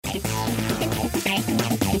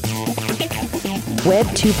Web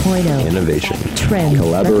 2.0. Innovation. Trend.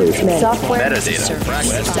 Collaboration. Software. Metadata.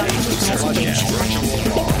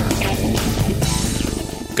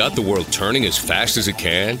 Got the world turning as fast as it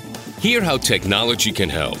can? Hear how technology can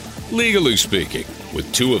help, legally speaking, with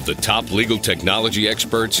two of the top legal technology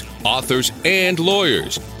experts, authors, and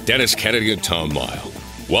lawyers, Dennis Kennedy and Tom Mile.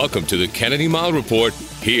 Welcome to the Kennedy Mile Report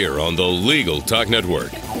here on the Legal Talk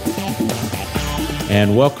Network.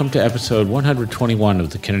 And welcome to episode 121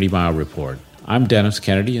 of the Kennedy Mile Report. I'm Dennis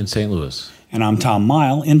Kennedy in St. Louis. And I'm Tom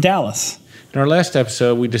Mile in Dallas. In our last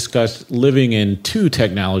episode, we discussed living in two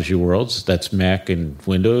technology worlds, that's Mac and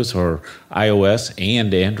Windows, or iOS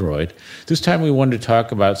and Android. This time we wanted to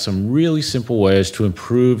talk about some really simple ways to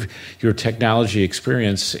improve your technology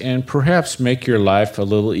experience and perhaps make your life a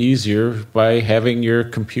little easier by having your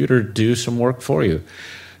computer do some work for you.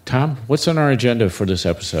 Tom, what's on our agenda for this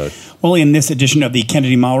episode? Well, in this edition of the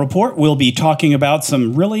Kennedy Mile Report, we'll be talking about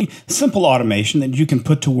some really simple automation that you can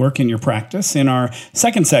put to work in your practice. In our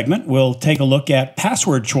second segment, we'll take a look at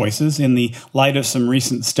password choices in the light of some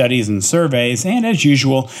recent studies and surveys. And as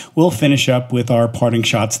usual, we'll finish up with our parting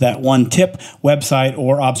shots, that one tip, website,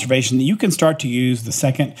 or observation that you can start to use the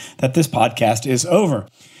second that this podcast is over.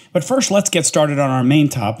 But first, let's get started on our main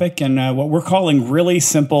topic and what we're calling really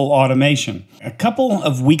simple automation. A couple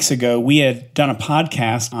of weeks ago, we had done a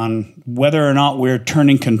podcast on whether or not we're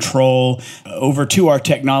turning control over to our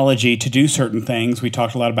technology to do certain things. We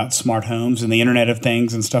talked a lot about smart homes and the Internet of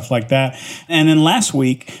Things and stuff like that. And then last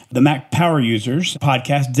week, the Mac Power Users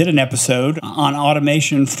podcast did an episode on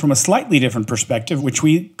automation from a slightly different perspective, which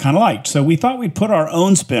we kind of liked. So we thought we'd put our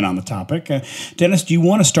own spin on the topic. Dennis, do you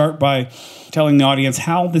want to start by telling the audience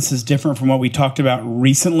how this is different from what we talked about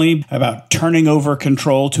recently, about turning over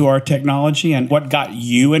control to our technology, and what got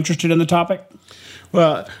you interested in the topic?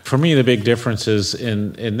 Well, for me, the big difference is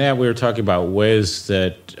in that we were talking about ways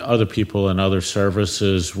that other people and other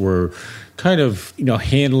services were kind of,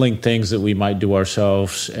 handling things that we might do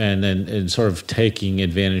ourselves and sort of taking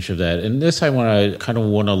advantage of that. And this, I want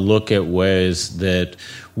to look at ways that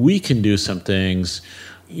we can do some things,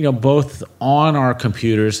 both on our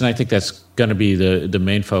computers, and I think that's going to be the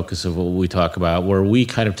main focus of what we talk about, where we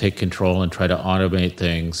kind of take control and try to automate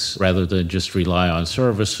things rather than just rely on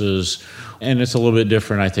services. And it's a little bit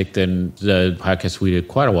different, I think, than the podcast we did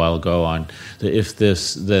quite a while ago on the If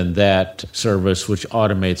This, Then That service, which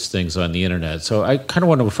automates things on the internet. So I kind of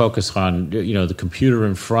want to focus on, the computer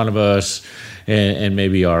in front of us and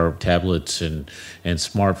maybe our tablets and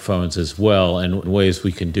smartphones as well, and ways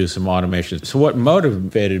we can do some automation. So what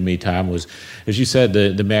motivated me, Tom, was, as you said,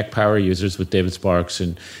 the Mac Power Users with David Sparks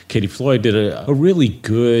and Katie Floyd did a really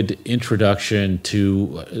good introduction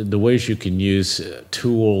to the ways you can use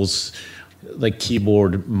tools like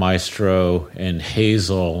Keyboard Maestro and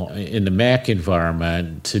Hazel in the Mac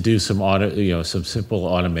environment to do some some simple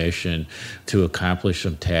automation to accomplish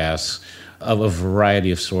some tasks of a variety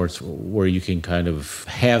of sorts, where you can kind of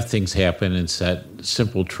have things happen and set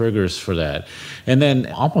simple triggers for that. And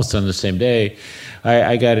then almost on the same day,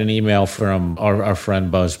 I got an email from our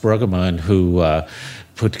friend Buzz Brueggemann, who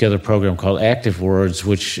put together a program called ActiveWords,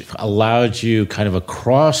 which allowed you kind of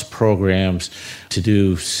across programs to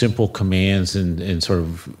do simple commands and sort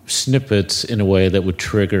of snippets in a way that would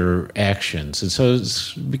trigger actions. And so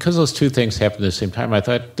because those two things happened at the same time, I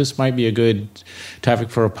thought this might be a good topic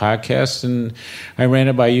for a podcast. And I ran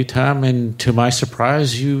it by you, Tom, and to my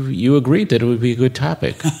surprise, you agreed that it would be a good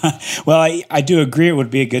topic. Well, I do agree it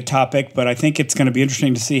would be a good topic, but I think it's going to be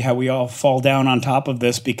interesting to see how we all fall down on top of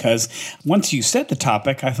this, because once you set the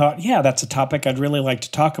topic, I thought, yeah, that's a topic I'd really like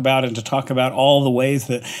to talk about, and to talk about all the ways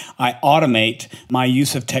that I automate my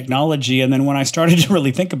use of technology. And then when I started to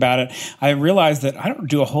really think about it, I realized that I don't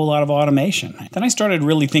do a whole lot of automation. Then I started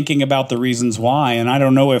really thinking about the reasons why, and I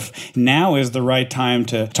don't know if now is the right time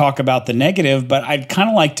to talk about the negative, but I'd kind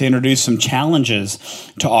of like to introduce some challenges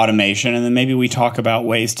to automation, and then maybe we talk about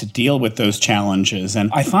ways to deal with those challenges.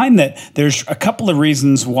 And I find that there's a couple of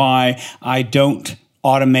reasons why I don't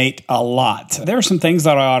automate a lot. There are some things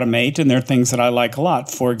that I automate, and there are things that I like a lot.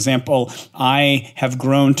 For example, I have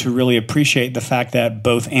grown to really appreciate the fact that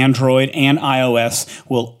both Android and iOS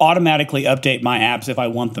will automatically update my apps if I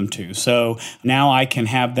want them to. So now I can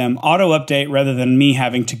have them auto-update rather than me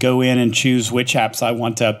having to go in and choose which apps I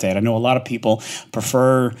want to update. I know a lot of people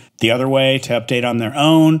prefer the other way, to update on their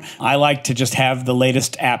own. I like to just have the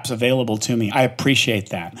latest apps available to me. I appreciate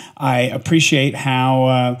that. I appreciate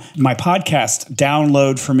how my podcasts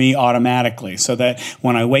download for me automatically, so that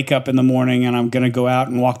when I wake up in the morning and I'm going to go out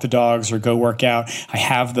and walk the dogs or go work out, I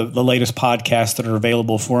have the latest podcasts that are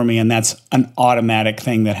available for me, and that's an automatic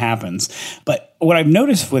thing that happens. But what I've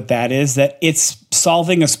noticed with that is that it's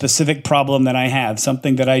solving a specific problem that I have,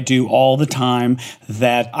 something that I do all the time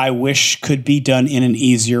that I wish could be done in an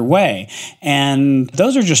easier way. And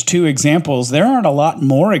those are just two examples. There aren't a lot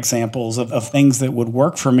more examples of things that would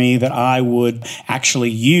work for me that I would actually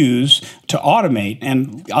use to automate.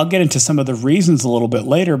 And I'll get into some of the reasons a little bit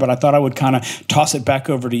later, but I thought I would kind of toss it back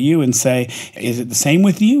over to you and say, is it the same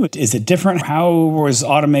with you? Is it different? How was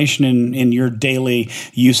automation in your daily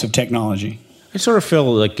use of technology? I sort of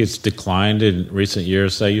feel like it's declined in recent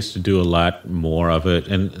years. I used to do a lot more of it,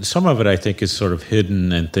 and some of it I think is sort of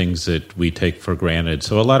hidden in things that we take for granted.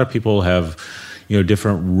 So a lot of people have,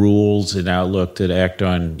 different rules in Outlook that act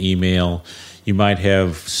on email. You might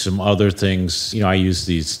have some other things. I use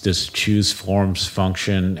this choose forms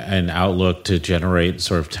function in Outlook to generate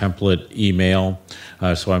sort of template email.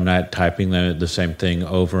 So I'm not typing the same thing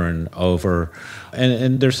over and over.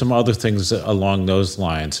 And there's some other things along those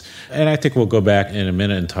lines. And I think we'll go back in a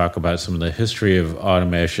minute and talk about some of the history of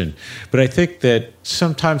automation. But I think that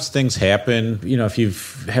sometimes things happen. If you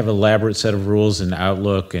have an elaborate set of rules in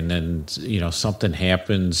Outlook and then, something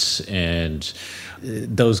happens and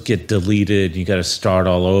those get deleted, you got to start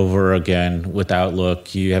all over again with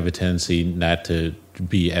Outlook. You have a tendency not to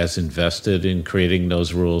be as invested in creating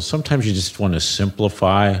those rules. Sometimes you just want to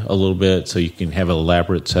simplify a little bit so you can have an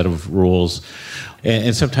elaborate set of rules.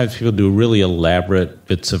 And sometimes people do really elaborate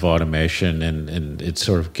bits of automation and it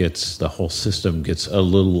sort of the whole system gets a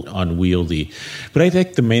little unwieldy. But I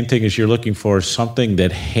think the main thing is you're looking for something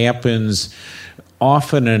that happens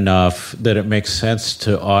often enough that it makes sense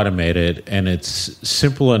to automate it, and it's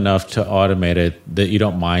simple enough to automate it that you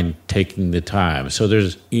don't mind taking the time. So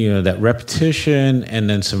there's that repetition and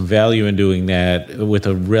then some value in doing that with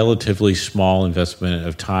a relatively small investment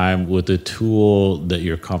of time with a tool that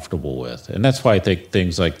you're comfortable with. And that's why I think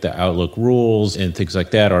things like the Outlook rules and things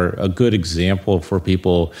like that are a good example for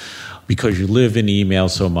people. Because you live in email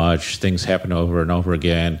so much, things happen over and over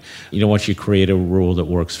again. Once you create a rule that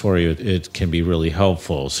works for you, it can be really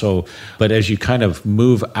helpful. So, but as you kind of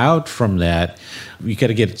move out from that, you got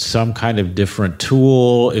to get some kind of different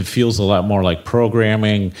tool. It feels a lot more like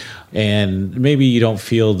programming, and maybe you don't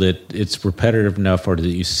feel that it's repetitive enough or that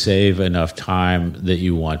you save enough time that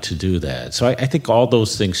you want to do that. So I think all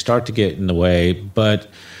those things start to get in the way, but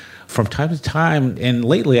from time to time, and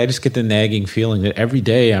lately I just get the nagging feeling that every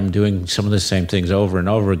day I'm doing some of the same things over and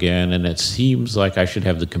over again, and it seems like I should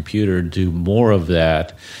have the computer do more of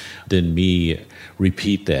that than me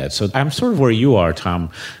repeat that. So I'm sort of where you are,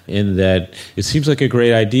 Tom, in that it seems like a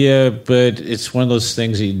great idea, but it's one of those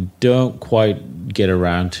things that you don't quite get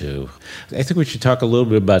around to. I think we should talk a little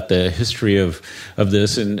bit about the history of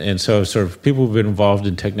this, and so sort of people who've been involved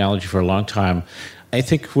in technology for a long time. I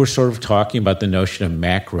think we're sort of talking about the notion of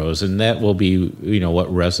macros, and that will be, what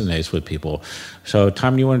resonates with people. So,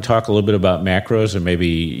 Tom, you want to talk a little bit about macros and maybe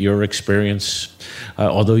your experience,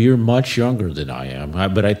 although you're much younger than I am,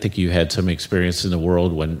 but I think you had some experience in the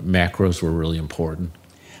world when macros were really important.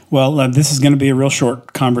 Well, this is going to be a real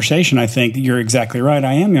short conversation. I think you're exactly right.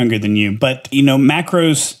 I am younger than you. But,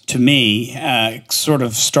 macros to me sort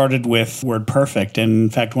of started with WordPerfect. And in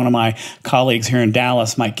fact, one of my colleagues here in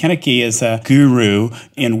Dallas, Mike Kennecke, is a guru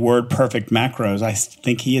in WordPerfect macros. I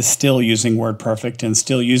think he is still using WordPerfect and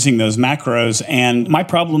still using those macros. And my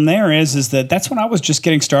problem there is that that's when I was just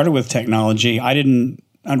getting started with technology. I didn't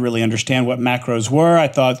really understand what macros were. I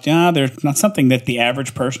thought, they're not something that the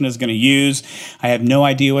average person is going to use. I have no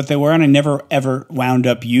idea what they were, and I never ever wound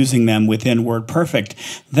up using them within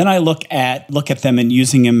WordPerfect. Then I look at them and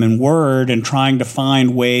using them in Word and trying to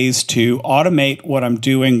find ways to automate what I'm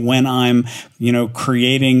doing when I'm,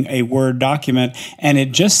 creating a Word document, and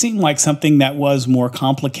it just seemed like something that was more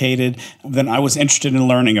complicated than I was interested in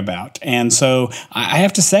learning about. And so I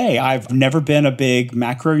have to say, I've never been a big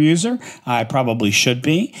macro user. I probably should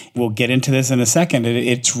be. We'll get into this in a second.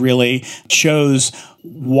 It really shows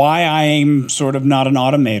why I'm sort of not an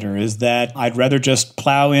automator, is that I'd rather just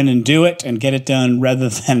plow in and do it and get it done rather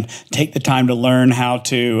than take the time to learn how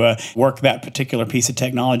to work that particular piece of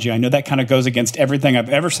technology. I know that kind of goes against everything I've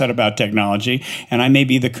ever said about technology, and I may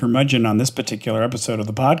be the curmudgeon on this particular episode of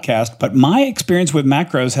the podcast, but my experience with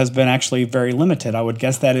macros has been actually very limited. I would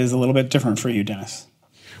guess that is a little bit different for you, Dennis.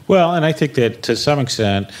 Well, and I think that to some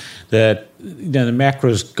extent that the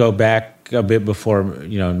macros go back a bit before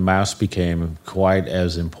mouse became quite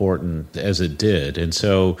as important as it did, and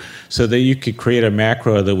so that you could create a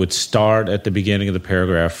macro that would start at the beginning of the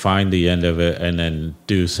paragraph, find the end of it, and then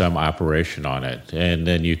do some operation on it, and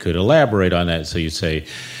then you could elaborate on that. So you'd say,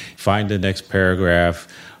 find the next paragraph,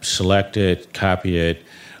 select it, copy it,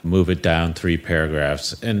 move it down 3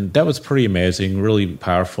 paragraphs. And that was pretty amazing, really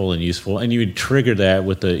powerful and useful. And you would trigger that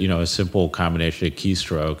with a simple combination of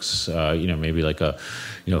keystrokes, maybe like a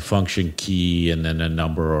function key and then a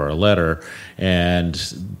number or a letter. And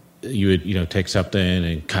you would, take something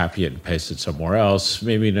and copy it and paste it somewhere else,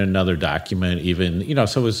 maybe in another document even,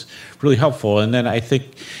 so it was really helpful. And then I think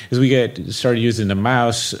as we started using the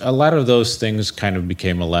mouse, a lot of those things kind of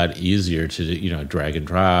became a lot easier to, drag and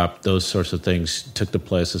drop. Those sorts of things took the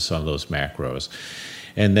place of some of those macros.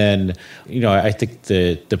 And then, I think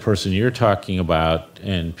the person you're talking about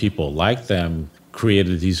and people like them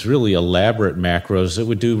created these really elaborate macros that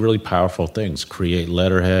would do really powerful things, create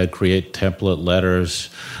letterhead, create template letters,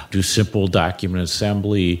 do simple document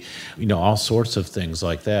assembly, all sorts of things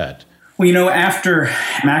like that. Well, after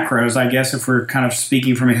macros, I guess if we're kind of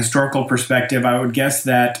speaking from a historical perspective, I would guess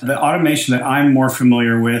that the automation that I'm more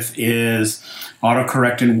familiar with is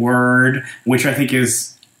autocorrect in Word, which I think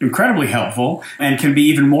is incredibly helpful and can be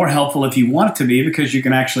even more helpful if you want it to be, because you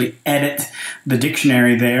can actually edit the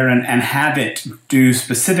dictionary there and have it do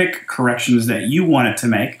specific corrections that you want it to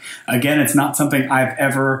make. Again, it's not something I've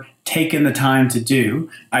ever taken the time to do.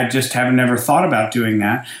 I just haven't ever thought about doing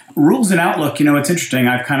that. Rules in Outlook, it's interesting.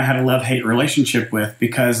 I've kind of had a love-hate relationship with,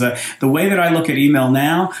 because the way that I look at email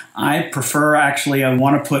now, I prefer I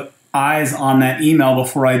want to put eyes on that email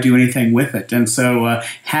before I do anything with it. And so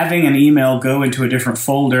having an email go into a different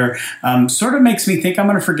folder sort of makes me think I'm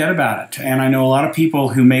going to forget about it. And I know a lot of people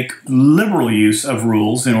who make liberal use of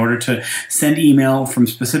rules in order to send email from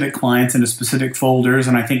specific clients into specific folders.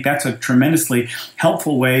 And I think that's a tremendously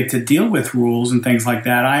helpful way to deal with rules and things like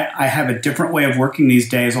that. I have a different way of working these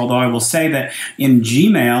days, although I will say that in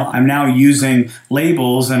Gmail, I'm now using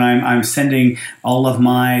labels and I'm sending all of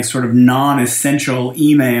my sort of non-essential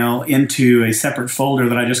email into a separate folder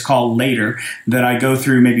that I just call later, that I go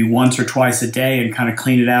through maybe once or twice a day and kind of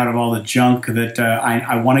clean it out of all the junk that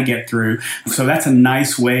I want to get through. So that's a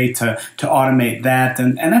nice way to automate that.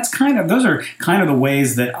 And those are kind of the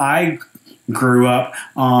ways that I grew up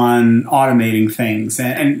on automating things.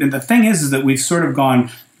 And the thing is that we've sort of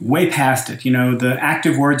gone way past it. The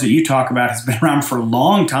Active Words that you talk about has been around for a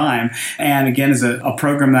long time. And again, is a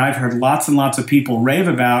program that I've heard lots and lots of people rave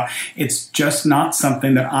about. It's just not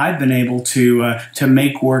something that I've been able to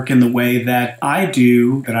make work in the way that I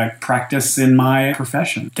do, that I practice in my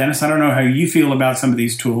profession. Dennis, I don't know how you feel about some of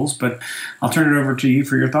these tools, but I'll turn it over to you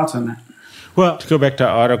for your thoughts on that. Well, to go back to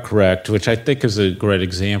autocorrect, which I think is a great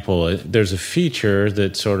example, there's a feature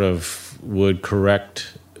that sort of would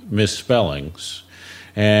correct misspellings.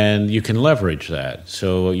 And you can leverage that.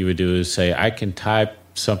 So what you would do is say, I can type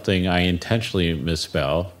something I intentionally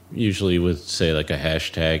misspell, usually with, say, like a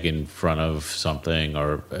hashtag in front of something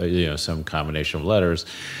or some combination of letters.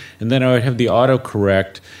 And then I would have the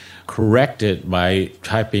autocorrect correct it by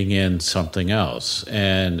typing in something else.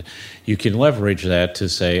 And you can leverage that to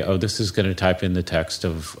say, oh, this is going to type in the text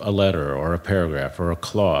of a letter or a paragraph or a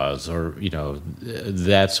clause or,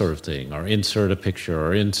 that sort of thing, or insert a picture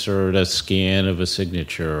or insert a scan of a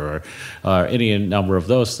signature or any number of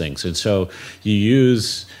those things. And so you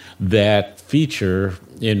use that feature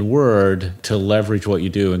in Word to leverage what you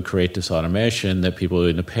do and create this automation that people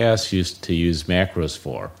in the past used to use macros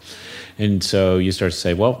for. And so you start to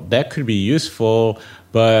say, well, that could be useful,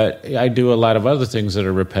 but I do a lot of other things that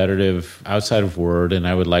are repetitive outside of Word, and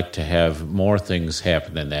I would like to have more things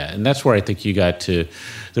happen than that. And that's where I think you got to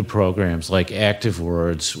the programs like Active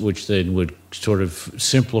Words, which then would sort of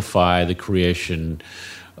simplify the creation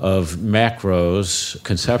of macros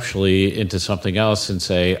conceptually into something else and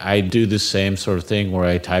say, I do the same sort of thing where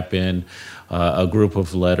I type in a group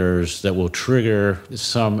of letters that will trigger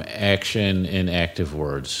some action in Active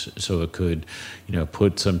Words. So it could,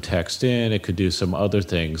 put some text in, it could do some other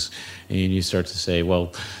things. And you start to say,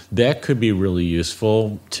 well, that could be really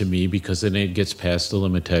useful to me because then it gets past the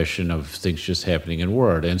limitation of things just happening in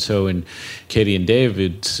Word. And so in Katie and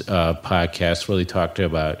David's podcast where they talked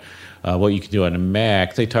about what you can do on a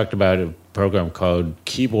Mac, they talked about a program called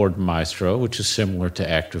Keyboard Maestro, which is similar to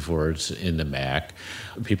Active Words in the Mac.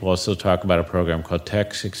 People also talk about a program called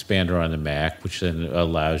Text Expander on the Mac, which then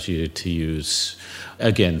allows you to use,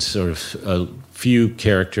 again, sort of a few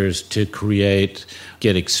characters to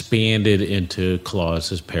get expanded into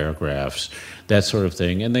clauses, paragraphs, that sort of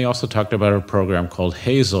thing. And they also talked about a program called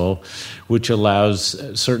Hazel, which allows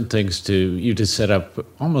certain things you to set up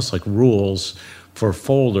almost like rules for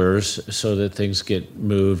folders so that things get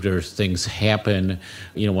moved or things happen,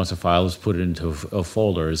 once a file is put into a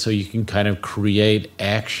folder. So you can kind of create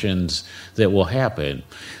actions that will happen.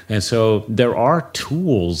 And so there are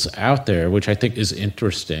tools out there, which I think is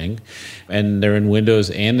interesting, and they're in Windows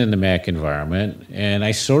and in the Mac environment. And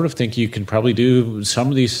I sort of think you can probably do some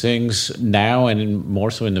of these things now and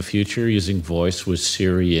more so in the future using voice with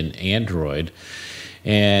Siri and Android.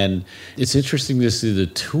 And it's interesting to see the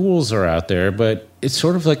tools are out there, but it's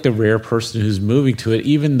sort of like the rare person who's moving to it,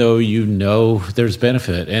 even though there's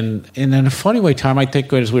benefit. And in a funny way, Tom, I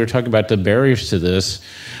think as we were talking about the barriers to this,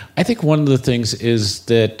 I think one of the things is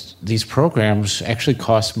that these programs actually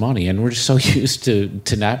cost money, and we're just so used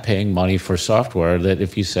to not paying money for software that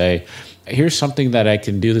if you say, here's something that I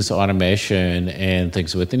can do this automation and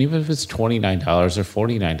things with, and even if it's $29 or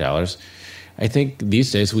 $49, I think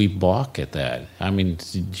these days we balk at that. I mean,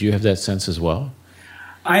 do you have that sense as well?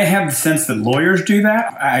 I have the sense that lawyers do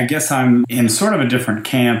that. I guess I'm in sort of a different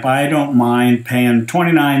camp. I don't mind paying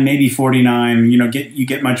 $29, maybe $49. You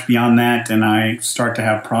get much beyond that, and I start to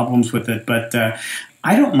have problems with it. But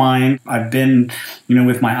I don't mind. I've been,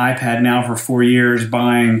 with my iPad now for 4 years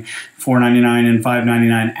buying $4.99 and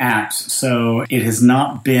 $5.99 apps. So it has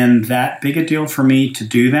not been that big a deal for me to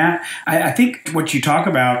do that. I think what you talk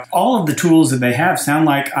about, all of the tools that they have sound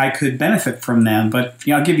like I could benefit from them. But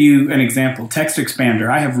I'll give you an example. Text Expander.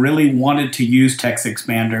 I have really wanted to use Text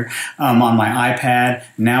Expander on my iPad,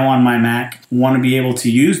 now on my Mac. Want to be able to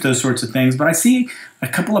use those sorts of things. But I see a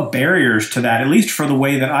couple of barriers to that, at least for the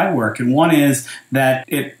way that I work. And one is that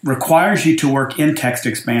it requires you to work in Text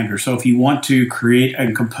Expander. So if you want to create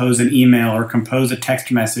and compose an email or compose a text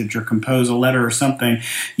message or compose a letter or something,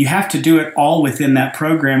 you have to do it all within that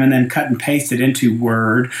program and then cut and paste it into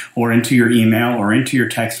Word or into your email or into your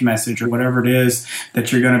text message or whatever it is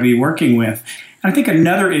that you're going to be working with. And I think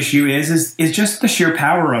another issue is just the sheer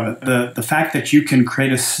power of it. The fact that you can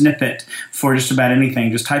create a snippet for just about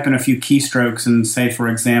anything. Just type in a few keystrokes and say, for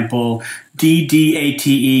example,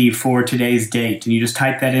 DDATE for today's date. And you just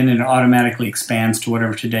type that in and it automatically expands to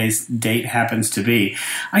whatever today's date happens to be.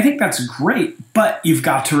 I think that's great, but you've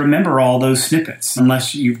got to remember all those snippets.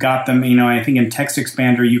 Unless you've got them, I think in Text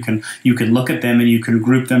Expander you can look at them and you can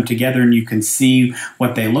group them together and you can see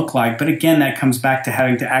what they look like. But again, that comes back to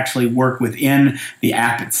having to actually work within the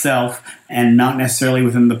app itself and not necessarily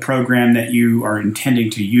within the program that you are intending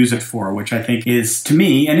to use it for, which I think is, to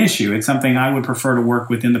me, an issue. It's something I would prefer to work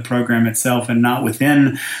within the program itself and not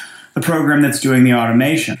within the program that's doing the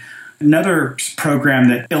automation. Another program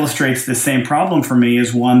that illustrates the same problem for me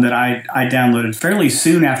is one that I downloaded fairly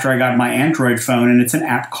soon after I got my Android phone, and it's an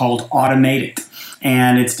app called Automate It.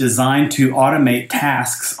 And it's designed to automate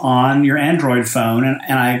tasks on your Android phone.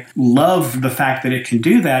 And I love the fact that it can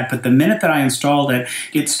do that. But the minute that I installed it,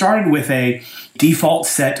 it started with a default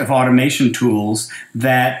set of automation tools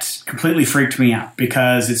that completely freaked me out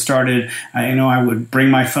because it started, I would bring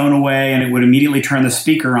my phone away and it would immediately turn the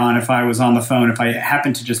speaker on if I was on the phone. If I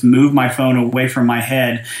happened to just move my phone away from my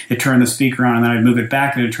head, it turned the speaker on, and then I'd move it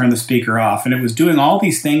back and it turned the speaker off. And it was doing all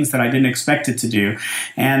these things that I didn't expect it to do.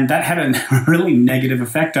 And that had a really negative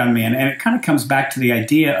effect on me. And it kind of comes back to the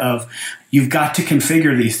idea of you've got to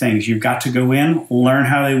configure these things. You've got to go in, learn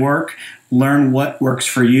how they work, learn what works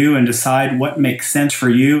for you, and decide what makes sense for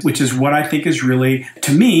you, which is what I think is really,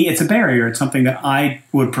 to me, it's a barrier. It's something that I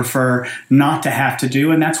would prefer not to have to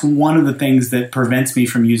do, and that's one of the things that prevents me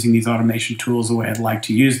from using these automation tools the way I'd like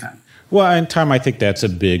to use them. Well, and Tom, I think that's a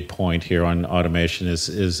big point here on automation is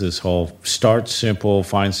this whole start simple,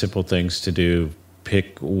 find simple things to do,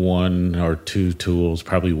 pick one or two tools,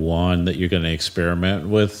 probably one that you're going to experiment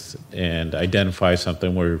with, and identify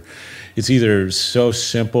something where it's either so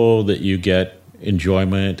simple that you get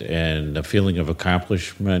enjoyment and a feeling of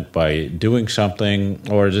accomplishment by doing something,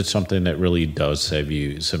 or is it something that really does save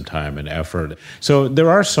you some time and effort? So there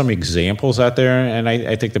are some examples out there, and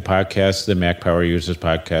I think the podcast, the Mac Power Users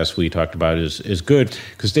podcast we talked about is good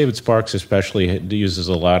because David Sparks especially uses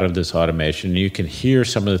a lot of this automation. You can hear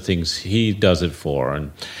some of the things he does it for.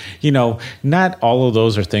 And, not all of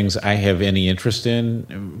those are things I have any interest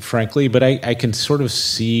in, frankly, but I can sort of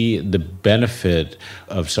see the benefit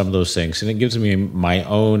of some of those things, and it gives me my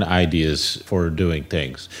own ideas for doing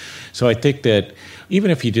things. So I think that even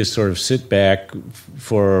if you just sort of sit back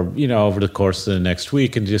for, over the course of the next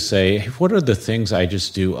week and just say, hey, what are the things I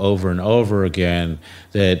just do over and over again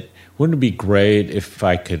that wouldn't it be great if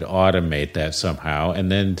I could automate that somehow? And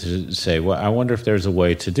then to say, well, I wonder if there's a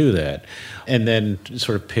way to do that. And then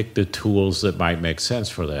sort of pick the tools that might make sense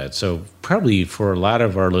for that. So probably for a lot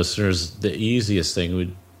of our listeners, the easiest thing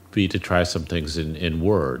would be to try some things in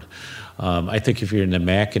Word. I think if you're in the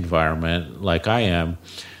Mac environment, like I am,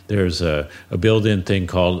 there's a built-in thing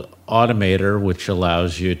called Automator, which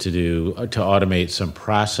allows you to automate some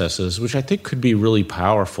processes, which I think could be really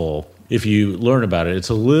powerful if you learn about it. It's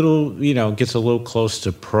a little, gets a little close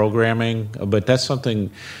to programming, but that's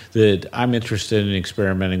something that I'm interested in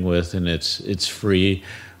experimenting with, and it's free.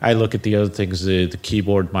 I look at the other things, the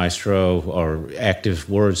Keyboard Maestro or Active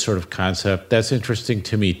Word sort of concept. That's interesting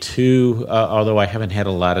to me too, although I haven't had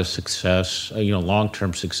a lot of success,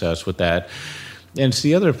 long-term success with that. And it's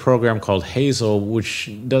the other program called Hazel,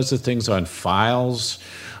 which does the things on files.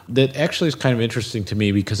 That actually is kind of interesting to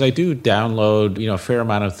me because I do download, a fair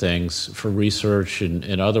amount of things for research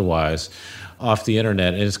and otherwise off the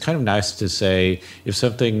internet. And it's kind of nice to say if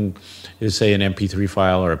something is, say, an MP3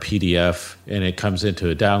 file or a PDF, and it comes into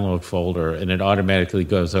a download folder, and it automatically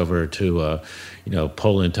goes over to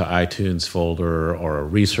pull into iTunes folder or a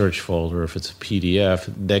research folder if it's a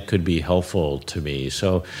PDF, that could be helpful to me.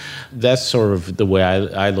 So that's sort of the way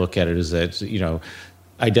I look at it, is that,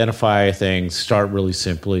 identify things, start really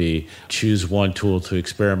simply, choose one tool to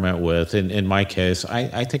experiment with. In my case,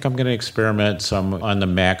 I think I'm going to experiment some on the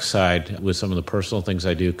Mac side with some of the personal things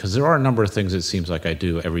I do, because there are a number of things it seems like I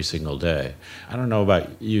do every single day. I don't know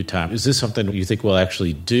about you, Tom. Is this something you think we'll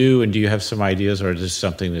actually do, and do you have some ideas, or is this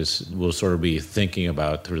something that we'll sort of be thinking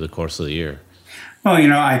about through the course of the year? Well,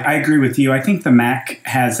 I agree with you. I think the Mac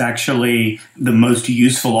has actually the most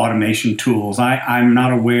useful automation tools. I'm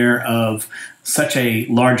not aware of such a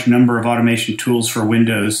large number of automation tools for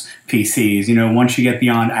Windows PCs. Once you get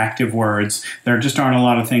beyond ActiveWords, there just aren't a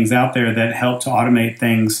lot of things out there that help to automate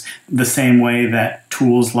things the same way that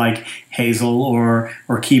tools like Hazel or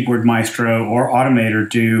Keyboard Maestro or Automator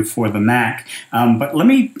do for the Mac. But let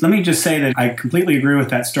me just say that I completely agree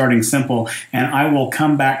with that starting simple, and I will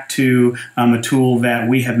come back to a tool that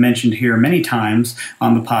we have mentioned here many times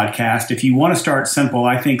on the podcast. If you want to start simple,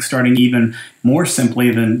 I think starting even more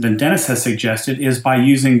simply than Dennis has suggested is by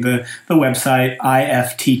using the website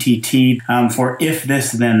IFTTT for If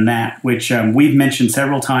This Then That, which we've mentioned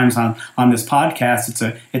several times on this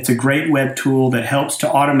podcast. It's a great web tool that helps to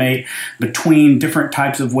automate between different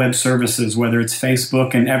types of web services, whether it's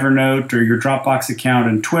Facebook and Evernote or your Dropbox account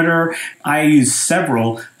and Twitter. I use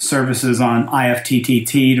several services on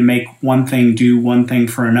IFTTT to make one thing do one thing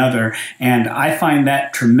for another, and I find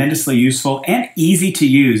that tremendously useful and easy to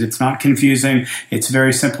use. It's not confusing. It's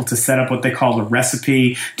very simple to set up what they call a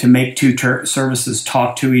recipe to make two services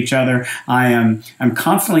talk to each other. I'm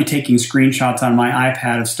constantly taking screenshots on my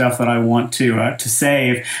iPad of stuff that I want to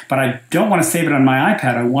save, but I don't want to save it on my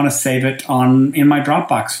iPad. I want to save it in my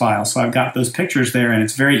Dropbox file. So I've got those pictures there, and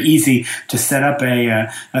it's very easy to set up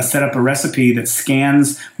a recipe that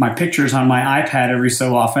scans my pictures on my iPad every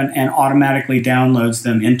so often and automatically downloads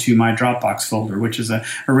them into my Dropbox folder, which is a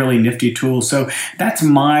really nifty tool. So that's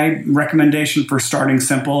my recommendation for starting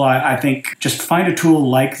simple. I think just find a tool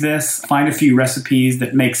like this, find a few recipes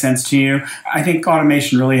that make sense to you. I think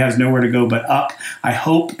automation really has nowhere to go but up. I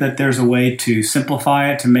hope that there's a way to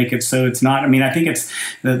simplify it, to make it so it's not, I think it's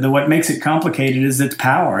what makes it complicated is its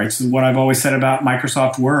power. It's what I've always said about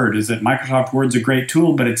Microsoft Word, is that Microsoft Word's a great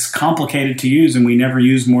tool, but it's complicated to use, and we never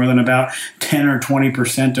use more than about 10 or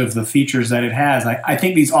 20% of the features that it has. I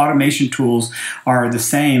think these automation tools are the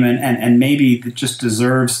same, and maybe it just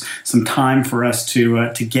deserves some time for us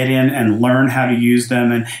to get in and learn how to use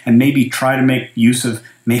them, and maybe try to make use of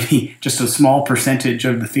maybe just a small percentage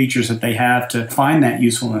of the features that they have to find that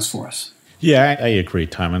usefulness for us. Yeah, I agree,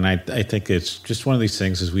 Tom. And I think it's just one of these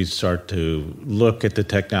things as we start to look at the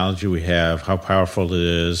technology we have, how powerful it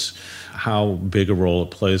is, how big a role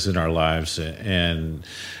it plays in our lives, and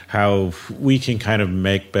how we can kind of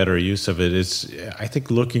make better use of it. Is, I think,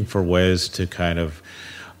 looking for ways to kind of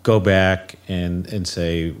go back and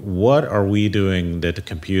say, what are we doing that the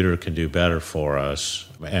computer can do better for us?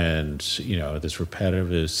 And, this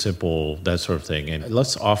repetitive, is simple, that sort of thing. And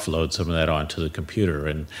let's offload some of that onto the computer.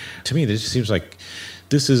 And to me, this seems like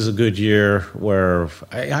this is a good year where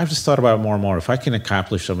I've just thought about it more and more. If I can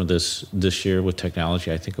accomplish some of this year with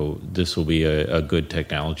technology, I think this will be a good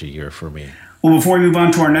technology year for me. Well, before we move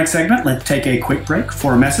on to our next segment, let's take a quick break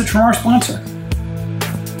for a message from our sponsor.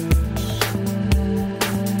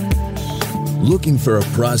 Looking for a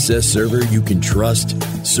process server you can trust?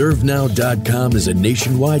 ServeNow.com is a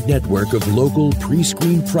nationwide network of local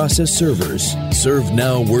pre-screened process servers.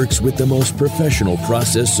 ServeNow works with the most professional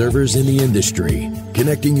process servers in the industry,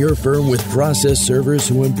 connecting your firm with process servers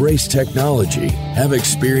who embrace technology, have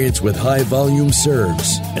experience with high-volume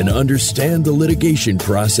serves, and understand the litigation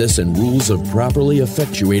process and rules of properly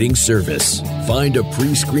effectuating service. Find a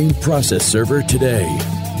pre-screened process server today.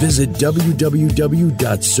 visit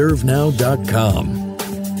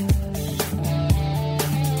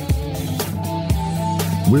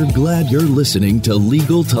www.servenow.com. We're glad you're listening to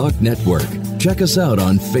Legal Talk Network. Check us out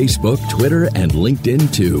on Facebook, Twitter, and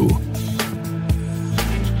LinkedIn too.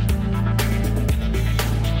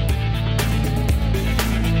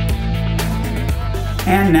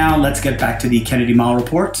 And now let's get back to the Kennedy Mile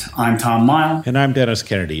Report. I'm Tom Mile. And I'm Dennis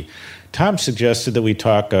Kennedy. Tom suggested that we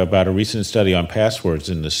talk about a recent study on passwords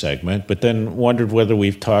in this segment, but then wondered whether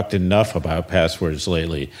we've talked enough about passwords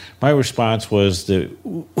lately. My response was that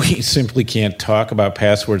we simply can't talk about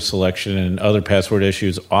password selection and other password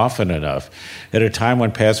issues often enough at a time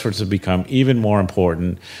when passwords have become even more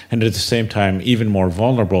important and at the same time even more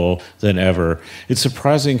vulnerable than ever. It's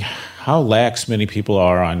surprising how lax many people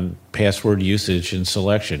are on password usage and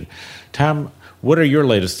selection. Tom, what are your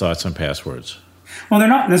latest thoughts on passwords? Well, they're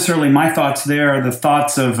not necessarily my thoughts. They are the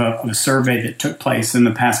thoughts of a survey that took place in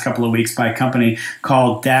the past couple of weeks by a company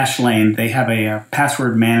called Dashlane. They have a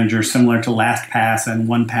password manager similar to LastPass and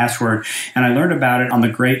 1Password, and I learned about it on the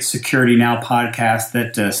great Security Now podcast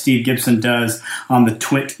that Steve Gibson does on the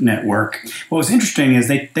Twit network. What was interesting is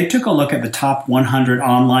they took a look at the top 100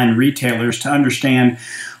 online retailers to understand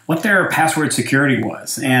what their password security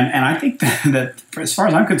was. And I think that as far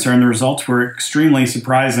as I'm concerned, the results were extremely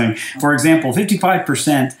surprising. For example,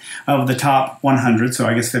 55% of the top 100, so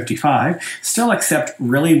I guess 55, still accept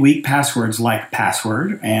really weak passwords like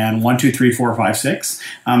password and 123456.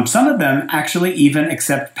 Some of them actually even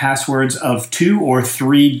accept passwords of 2 or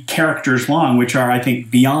 3 characters long, which are, I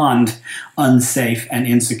think, beyond unsafe and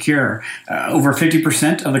insecure. Over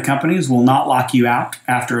 50% of the companies will not lock you out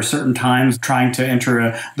after a certain time trying to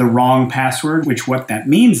enter the wrong password, which what that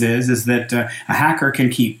means is that a hacker can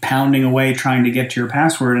keep pounding away trying to get to your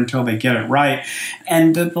password until they get it right.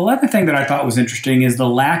 And the other thing that I thought was interesting is the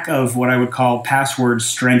lack of what I would call password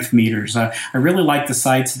strength meters. I really like the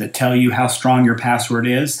sites that tell you how strong your password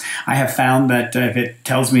is. I have found that if it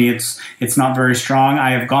tells me it's not very strong, I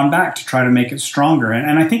have gone back to try to make it stronger.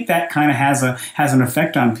 And I think that kind of has an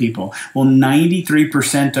effect on people. Well,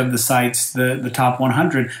 93% of the sites, the top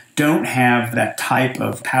 100, don't have that type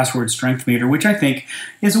of password strength meter, which I think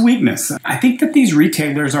is a weakness. I think that these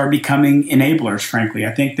retailers are becoming enablers, frankly.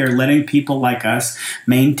 I think they're letting people like us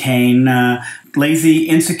maintain lazy,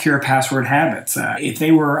 insecure password habits. If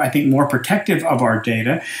they were, I think, more protective of our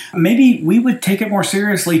data, maybe we would take it more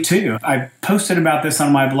seriously too. I posted about this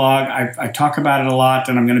on my blog. I talk about it a lot,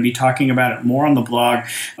 and I'm going to be talking about it more on the blog,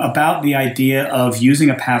 about the idea of using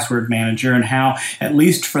a password manager and how, at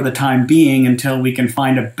least for the time being, until we can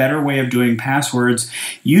find a better way of doing passwords,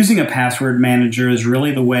 using a password manager is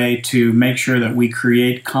really the way to make sure that we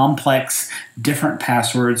create complex, different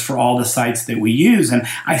passwords for all the sites that we use. And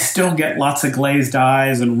I still get lots of glazed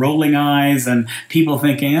eyes and rolling eyes and people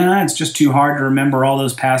thinking, it's just too hard to remember all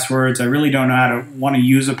those passwords. I really don't know how to want to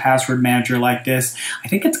use a password manager like this. I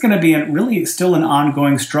think it's going to be really still an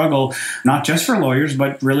ongoing struggle, not just for lawyers,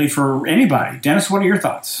 but really for anybody. Dennis, what are your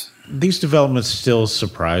thoughts? These developments still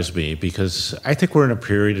surprise me because I think we're in a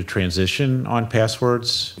period of transition on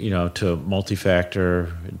passwords, to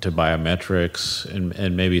multi-factor, to biometrics,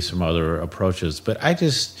 and maybe some other approaches. But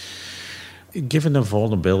given the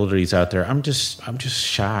vulnerabilities out there, I'm just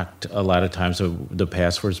shocked a lot of times of the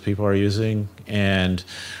passwords people are using. And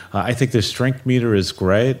I think the strength meter is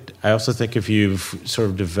great. I also think if you've sort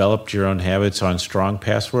of developed your own habits on strong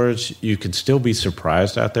passwords, you can still be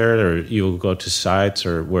surprised out there, or you'll go to sites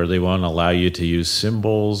or where they won't allow you to use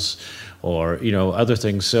symbols or other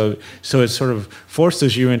things. So it sort of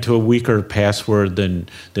forces you into a weaker password than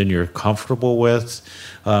you're comfortable with.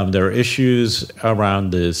 There are issues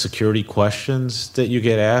around the security questions that you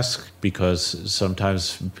get asked because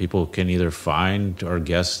sometimes people can either find or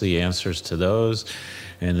guess the answers to those.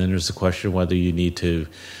 And then there's the question whether you need to,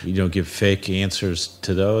 give fake answers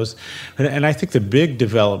to those. And I think the big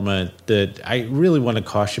development that I really want to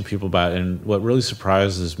caution people about, and what really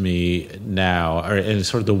surprises me now, and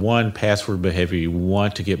sort of the one password behavior you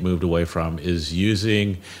want to get moved away from, is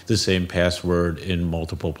using the same password in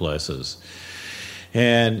multiple places.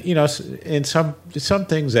 And, in some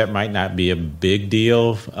things that might not be a big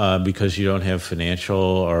deal because you don't have financial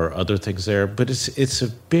or other things there, but it's a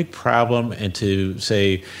big problem. And to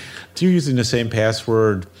say, if you're using the same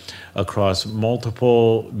password across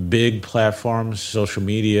multiple big platforms, social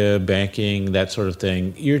media, banking, that sort of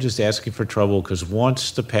thing, you're just asking for trouble, because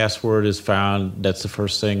once the password is found, that's the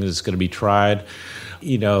first thing that's going to be tried,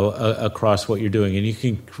 across what you're doing. And you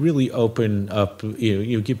can really open up,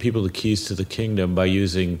 you give people the keys to the kingdom by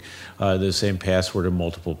using the same password in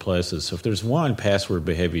multiple places. So if there's one password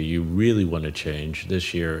behavior you really want to change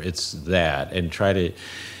this year, it's that. And try to,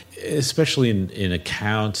 especially in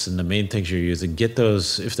accounts and the main things you're using, get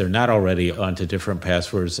those, if they're not already, onto different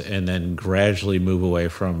passwords, and then gradually move away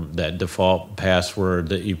from that default password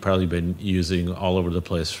that you've probably been using all over the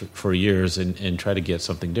place for years, and try to get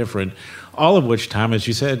something different. All of which, Tom, as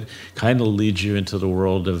you said, kind of leads you into the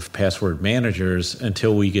world of password managers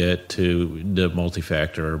until we get to the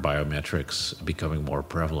multi-factor biometrics becoming more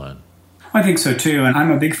prevalent. I think so too, and I'm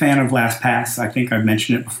a big fan of LastPass. I think I've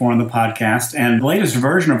mentioned it before on the podcast, and the latest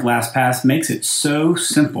version of LastPass makes it so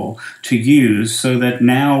simple to use, so that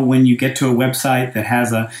now when you get to a website that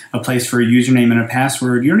has a place for a username and a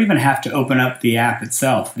password, you don't even have to open up the app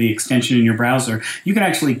itself, the extension in your browser. You can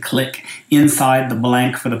actually click inside the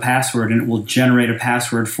blank for the password, and it will generate a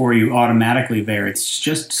password for you automatically there. It's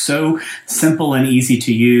just so simple and easy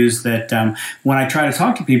to use that when I try to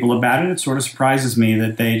talk to people about it, it sort of surprises me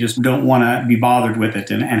that they just don't want to be bothered with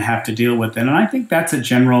it and have to deal with it. And I think that's a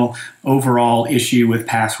general overall issue with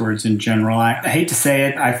passwords in general. I hate to say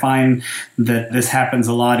it, I find that this happens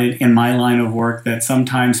a lot in my line of work, that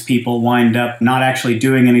sometimes people wind up not actually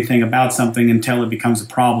doing anything about something until it becomes a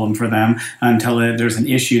problem for them, until there's an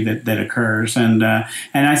issue that occurs. And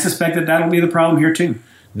I suspect that that'll be the problem here too.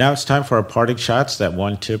 Now it's time for our parting shots, that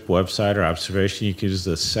one tip, website, or observation you can use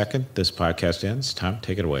the second this podcast ends. Tom,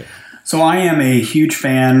 take it away. So I am a huge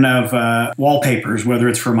fan of wallpapers, whether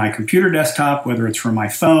it's for my computer desktop, whether it's for my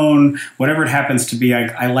phone, whatever it happens to be.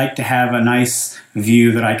 I like to have a nice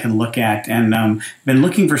view that I can look at, and been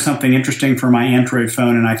looking for something interesting for my Android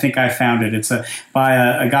phone, and I think I found it. It's by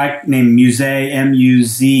a guy named Muzei,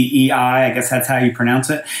 M-U-Z-E-I, I guess that's how you pronounce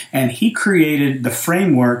it, and he created the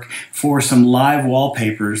framework for some live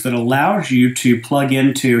wallpapers that allows you to plug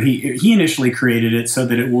into, he initially created it so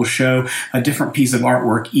that it will show a different piece of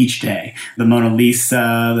artwork each day. The Mona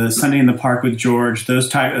Lisa, the Sunday in the Park with George, those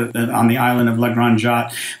type on the island of La Grande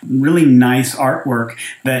Jatte, really nice artwork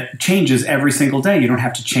that changes every single day. You don't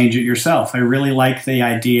have to change it yourself. I really like the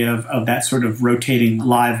idea of that sort of rotating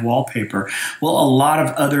live wallpaper. Well, a lot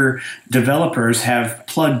of other developers have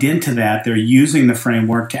plugged into that. They're using the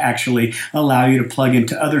framework to actually allow you to plug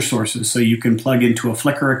into other sources. So you can plug into a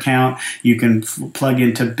Flickr account, you can plug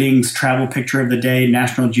into Bing's travel picture of the day,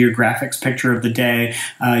 National Geographic's picture of the day.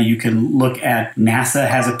 You can look at NASA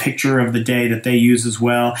has a picture of the day that they use as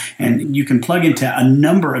well. And you can plug into a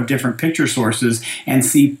number of different picture sources and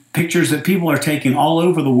see pictures that people are taking all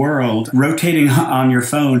over the world, rotating on your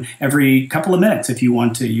phone every couple of minutes if you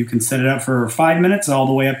want to. You can set it up for 5 minutes all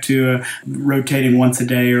the way up to rotating once a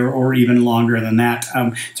day or even longer than that.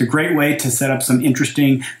 It's a great way to set up some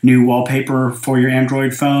interesting new wallpaper for your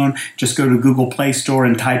Android phone. Just go to Google Play Store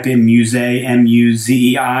and type in Muzei,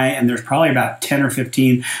 M-U-Z-E-I, and there's probably about 10 or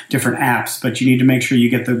 15 different apps, but you need to make sure you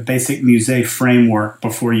get the basic Muzei framework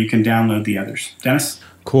before you can download the others. Dennis?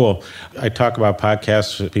 Cool. I talk about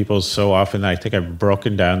podcasts with people so often. I think I've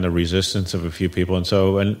broken down the resistance of a few people.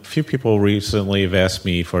 And a few people recently have asked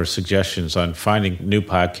me for suggestions on finding new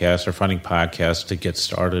podcasts or finding podcasts to get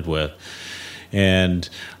started with. And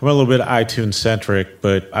I'm a little bit iTunes-centric,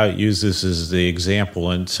 but I use this as the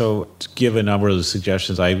example. And so to give a number of the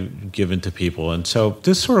suggestions I've given to people. And so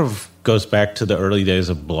this sort of goes back to the early days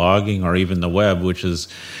of blogging or even the web, which is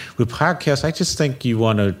with podcasts, I just think you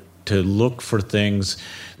want to look for things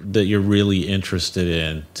that you're really interested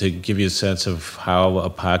in to give you a sense of how a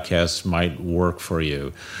podcast might work for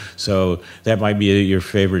you. So that might be your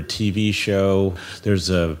favorite TV show. There's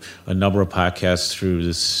a number of podcasts through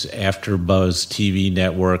this AfterBuzz TV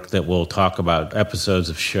network that will talk about episodes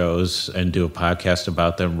of shows and do a podcast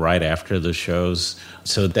about them right after the shows.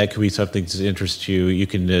 So that could be something that interests you. You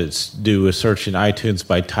can do a search in iTunes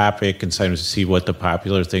by topic and see what the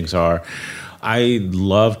popular things are. I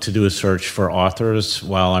love to do a search for authors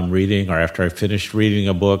while I'm reading or after I finished reading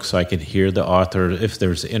a book so I can hear the author. If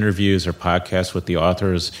there's interviews or podcasts with the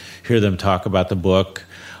authors, hear them talk about the book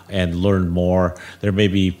and learn more. There may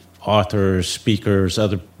be authors, speakers,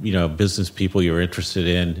 other business people you're interested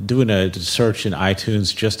in. Doing a search in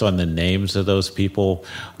iTunes just on the names of those people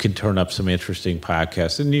can turn up some interesting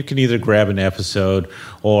podcasts. And you can either grab an episode,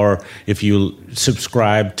 or if you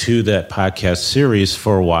subscribe to that podcast series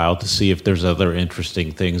for a while, to see if there's other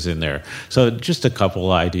interesting things in there. So just a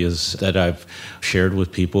couple ideas that I've shared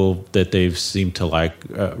with people that they've seemed to like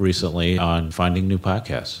recently on finding new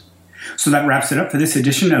podcasts. So that wraps it up for this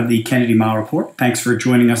edition of the Kennedy Mile Report. Thanks for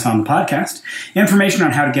joining us on the podcast. Information on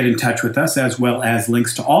how to get in touch with us, as well as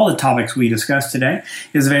links to all the topics we discussed today,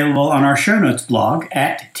 is available on our show notes blog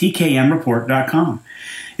at tkmreport.com.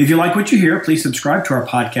 If you like what you hear, please subscribe to our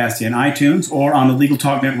podcast in iTunes or on the Legal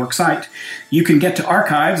Talk Network site. You can get to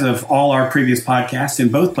archives of all our previous podcasts in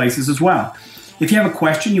both places as well. If you have a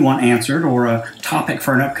question you want answered or a topic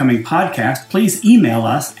for an upcoming podcast, please email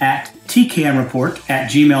us at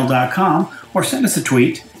tkmreport@gmail.com or send us a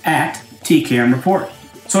tweet at tkmreport.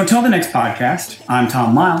 So until the next podcast, I'm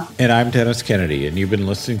Tom Mile. And I'm Dennis Kennedy, and you've been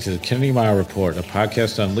listening to the Kennedy Mile Report, a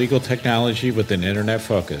podcast on legal technology with an internet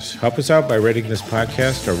focus. Help us out by rating this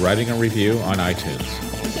podcast or writing a review on iTunes.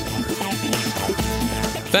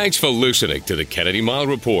 Thanks for listening to the Kennedy Mile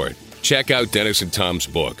Report. Check out Dennis and Tom's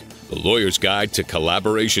book, The Lawyer's Guide to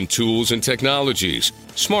Collaboration Tools and Technologies,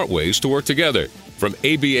 Smart Ways to Work Together, from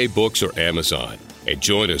ABA Books or Amazon. And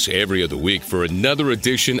join us every other week for another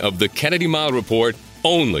edition of the Kennedy Mile Report,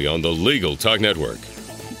 only on the Legal Talk Network.